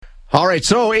All right,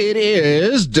 so it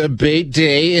is debate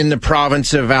day in the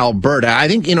province of Alberta. I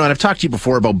think, and I've talked to you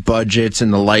before about budgets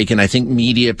and the like, and I think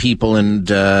media people and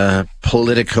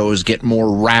politicos get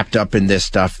more wrapped up in this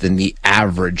stuff than the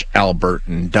average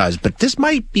Albertan does. But this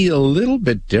might be a little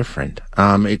bit different.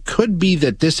 It could be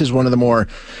that this is one of the more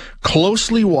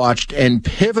closely watched and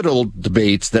pivotal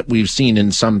debates that we've seen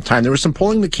in some time. There was some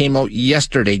polling that came out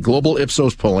yesterday, global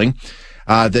Ipsos polling,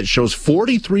 that shows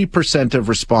 43% of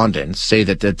respondents say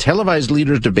that the televised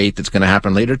leaders debate that's going to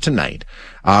happen later tonight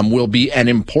will be an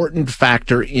important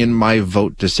factor in my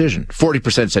vote decision.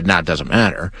 40% said, it doesn't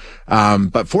matter.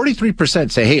 But 43%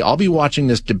 say, hey, I'll be watching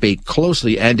this debate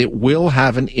closely and it will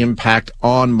have an impact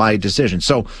on my decision.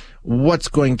 So what's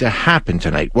going to happen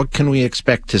tonight? What can we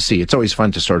expect to see? It's always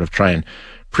fun to sort of try and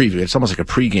preview. It's almost like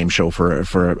a pregame show for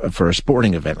a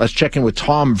sporting event. Let's check in with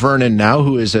Tom Vernon now,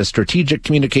 who is a strategic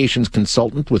communications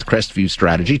consultant with Crestview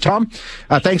Strategy. Tom,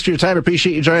 thanks for your time.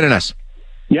 Appreciate you joining us.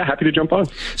 Yeah, happy to jump on.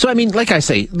 So, I mean, like I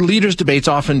say, leaders' debates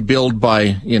often billed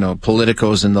by,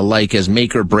 politicos and the like as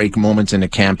make or break moments in a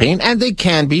campaign, and they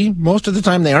can be. Most of the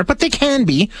time they aren't, but they can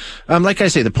be. Like I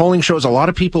say, the polling shows a lot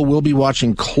of people will be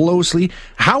watching closely.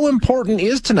 How important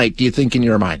is tonight, do you think, in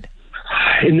your mind?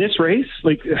 In this race,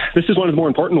 this is one of the more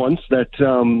important ones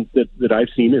that I've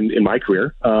seen in my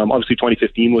career. Obviously,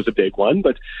 2015 was a big one,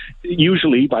 but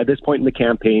usually by this point in the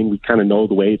campaign, we kind of know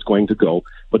the way it's going to go.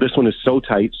 But this one is so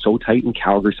tight in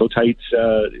Calgary, so tight.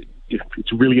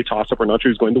 It's really a toss-up. We're not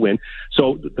sure who's going to win.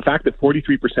 So the fact that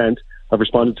 43% of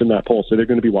respondents in that poll say they're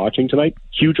going to be watching tonight,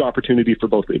 huge opportunity for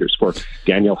both leaders, for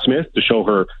Danielle Smith to show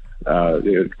her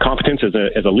competence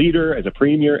as a leader, as a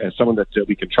premier, as someone that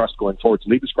we can trust going forward to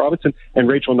lead this province, and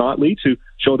Rachel Notley to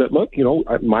show that, look,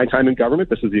 my time in government,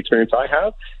 this is the experience I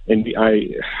have, and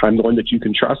I'm the one that you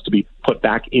can trust to be put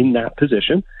back in that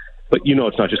position. But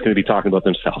it's not just going to be talking about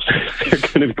themselves. They're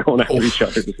going to be going after each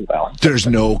other as well. There's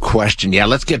no question. Yeah,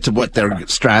 let's get to what their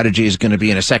strategy is going to be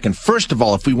in a second. First of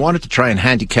all, if we wanted to try and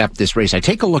handicap this race, I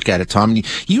take a look at it, Tom.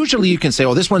 Usually you can say,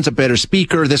 oh, this one's a better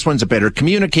speaker, this one's a better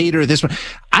communicator, this one.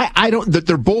 I don't,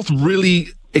 they're both really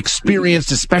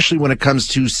experienced, especially when it comes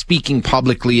to speaking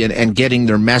publicly and getting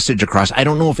their message across. I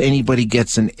don't know if anybody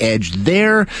gets an edge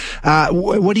there.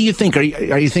 What do you think? Are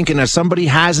you thinking that somebody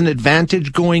has an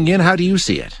advantage going in? How do you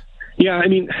see it? Yeah, I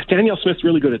mean, Danielle Smith's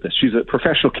really good at this. She's a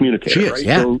professional communicator, she is, right?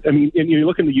 Yeah. So, I mean, you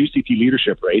look in the UCP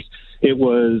leadership race, it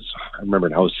was, I remember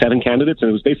now, it was 7 candidates, and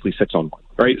it was basically 6-on-1,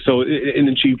 right? So, and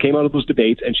then she came out of those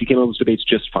debates, and she came out of those debates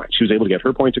just fine. She was able to get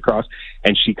her point across,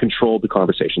 and she controlled the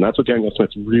conversation. That's what Danielle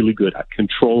Smith's really good at,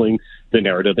 controlling the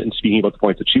narrative and speaking about the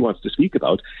points that she wants to speak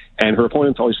about. And her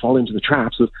opponents always fall into the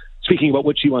traps of speaking about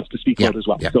what she wants to speak about as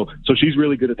well. Yeah. So she's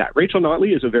really good at that. Rachel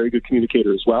Notley is a very good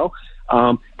communicator as well.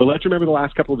 But let's remember the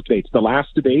last couple of debates. The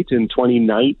last debate in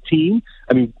 2019,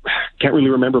 I mean, can't really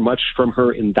remember much from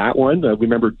her in that one.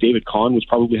 Remember David Kahn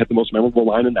had the most memorable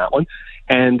line in that one.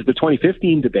 And the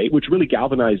 2015 debate, which really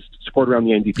galvanized support around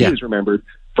the NDP, is remembered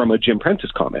from a Jim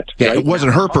Prentice comment. Yeah, right? It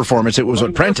wasn't her performance, it was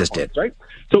what Prentice did. Right?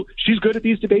 So she's good at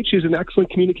these debates. She's an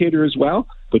excellent communicator as well.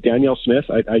 But Danielle Smith,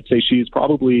 I'd say she's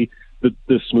probably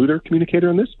the smoother communicator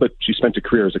in this, but she spent a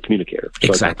career as a communicator. So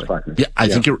exactly. Yeah, I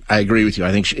think I agree with you.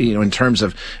 I think she, in terms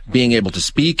of being able to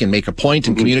speak and make a point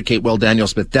and communicate well, Danielle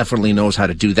Smith definitely knows how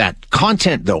to do that.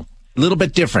 Content, though, a little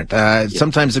bit different.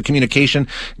 Sometimes the communication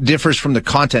differs from the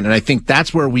content, and I think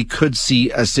that's where we could see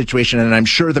a situation, and I'm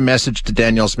sure the message to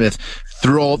Danielle Smith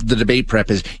through all the debate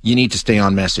prep is you need to stay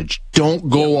on message. Don't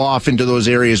go off into those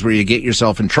areas where you get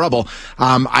yourself in trouble.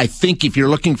 I think if you're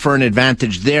looking for an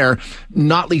advantage there,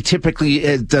 Notley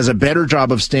typically does a better job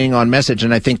of staying on message,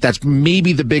 and I think that's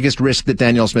maybe the biggest risk that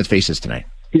Danielle Smith faces tonight.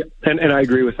 Yeah, and I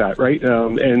agree with that, right?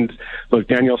 And look,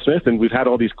 Danielle Smith, and we've had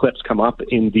all these clips come up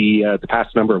in the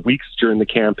past number of weeks during the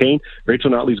campaign.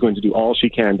 Rachel Notley is going to do all she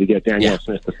can to get Danielle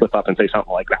Smith to slip up and say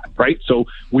something like that, right? So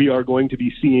we are going to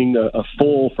be seeing a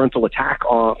full frontal attack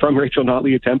from Rachel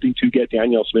Notley attempting to get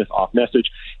Danielle Smith off message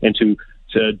and to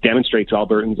demonstrate to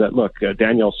Albertans that, look,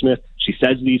 Danielle Smith, she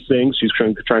says these things. She's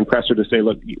trying to press her to say,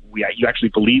 look, you actually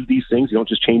believe these things. You don't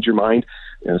just change your mind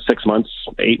 6 months,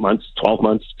 8 months, 12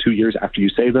 months, 2 years after you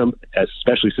say them,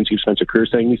 especially since you've spent your career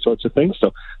saying these sorts of things.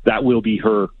 So that will be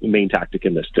her main tactic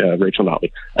in this, Rachel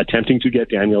Notley, attempting to get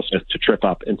Danielle Smith to trip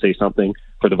up and say something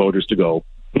for the voters to go,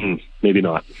 maybe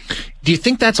not. Do you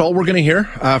think that's all we're going to hear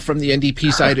from the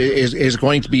NDP side is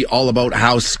going to be all about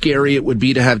how scary it would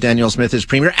be to have Danielle Smith as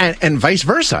premier and vice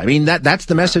versa? I mean, that's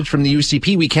the message from the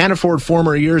UCP. We can't afford 4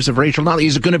 more years of Rachel Notley.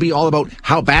 Is it going to be all about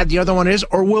how bad the other one is,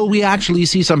 or will we actually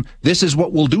see some, this is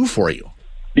what we'll do for you?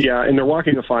 Yeah, and they're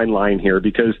walking a fine line here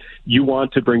because you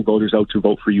want to bring voters out to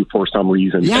vote for you for some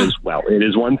reason as well. It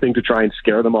is one thing to try and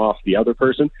scare them off the other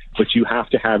person, but you have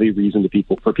to have a reason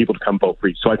for people to come vote for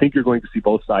you. So I think you're going to see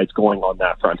both sides going on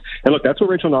that front. And look, that's what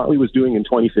Rachel Notley was doing in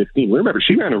 2015. Remember,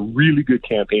 she ran a really good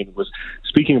campaign, was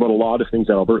speaking about a lot of things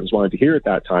that Albertans wanted to hear at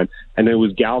that time, and it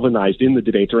was galvanized in the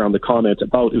debates around the comments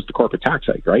about, it was the corporate tax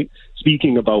hike, right?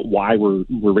 Speaking about why we're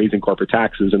raising corporate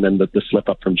taxes, and then the slip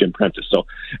up from Jim Prentice. So,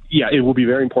 yeah, it will be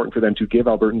very important for them to give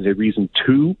Albertans a reason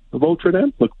to vote for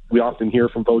them. Look, we often hear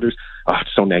from voters, oh,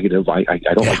 it's so negative. I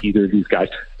don't like either of these guys.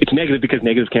 It's negative because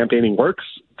negative campaigning works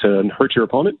to hurt your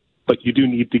opponent, but you do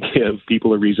need to give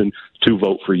people a reason to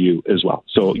vote for you as well.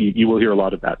 So you will hear a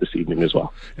lot of that this evening as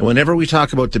well. And whenever we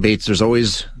talk about debates, there's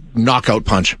always knockout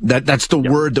punch. That's the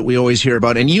word that we always hear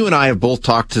about. And you and I have both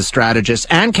talked to strategists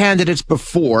and candidates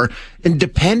before. And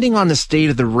depending on the state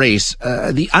of the race,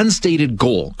 the unstated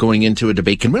goal going into a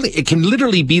debate can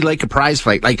literally be like a prize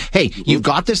fight. Like, hey, you've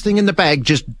got this thing in the bag.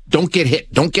 Just don't get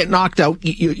hit. Don't get knocked out.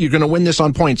 You're going to win this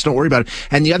on points. Don't worry about it.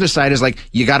 And the other side is like,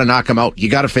 you got to knock them out. You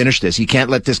got to finish this. You can't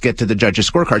let this get to the judges'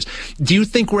 scorecards. Do you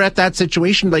think we're at that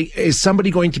situation? Like, is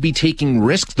somebody going to be taking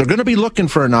risks? They're going to be looking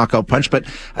for a knockout punch, but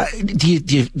do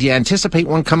you anticipate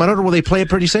one coming out, or will they play it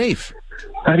pretty safe?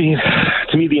 I mean,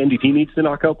 to me, the NDP needs the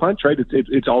knockout punch, right?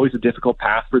 It's always a difficult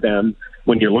path for them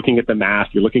when you're looking at the math,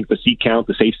 you're looking at the seat count,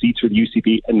 the safe seats for the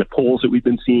UCP, and the polls that we've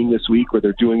been seeing this week where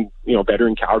they're doing, better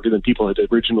in Calgary than people had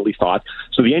originally thought.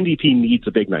 So the NDP needs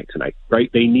a big night tonight, right?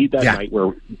 They need that night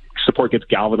where support gets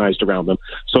galvanized around them.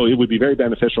 So it would be very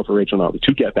beneficial for Rachel Notley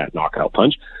to get that knockout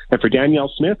punch. And for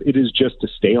Danielle Smith, it is just to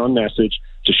stay on message,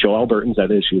 to show Albertans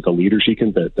that she's a leader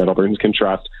that Albertans can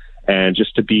trust, and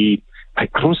just to be, I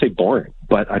don't want to say boring,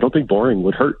 but I don't think boring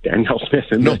would hurt Danielle Smith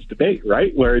in this debate,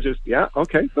 right? Where it's just,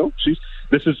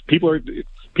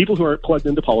 people who aren't plugged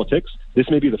into politics. This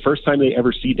may be the first time they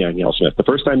ever see Danielle Smith, the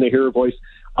first time they hear her voice,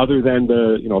 other than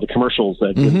the commercials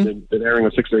that been airing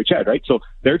on 630 Chad, right? So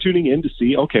they're tuning in to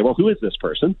see, okay, well, who is this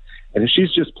person? And if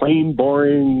she's just plain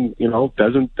boring,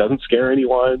 doesn't scare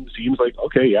anyone, seems like,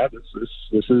 okay, yeah,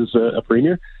 this is a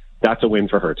premier, that's a win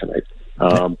for her tonight.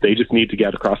 They just need to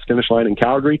get across the finish line in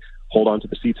Calgary, hold on to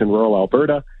the seats in rural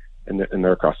Alberta, and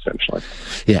they're across the finish line.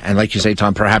 Yeah, and like you say,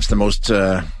 Tom, perhaps the most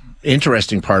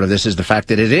interesting part of this is the fact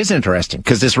that it is interesting,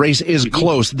 because this race is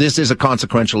close. This is a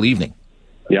consequential evening.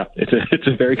 Yeah, it's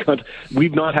a very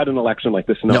we've not had an election like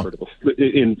this in Alberta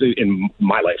in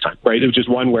my lifetime, right? It was just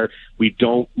one where we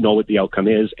don't know what the outcome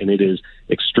is, and it is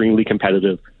extremely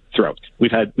competitive throughout.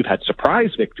 We've had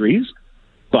surprise victories,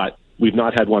 but we've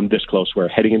not had one this close where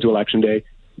heading into Election Day,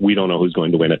 we don't know who's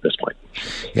going to win at this point.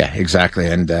 Yeah, exactly.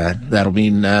 And that'll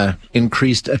mean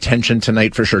increased attention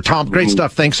tonight for sure. Tom, great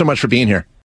stuff. Thanks so much for being here.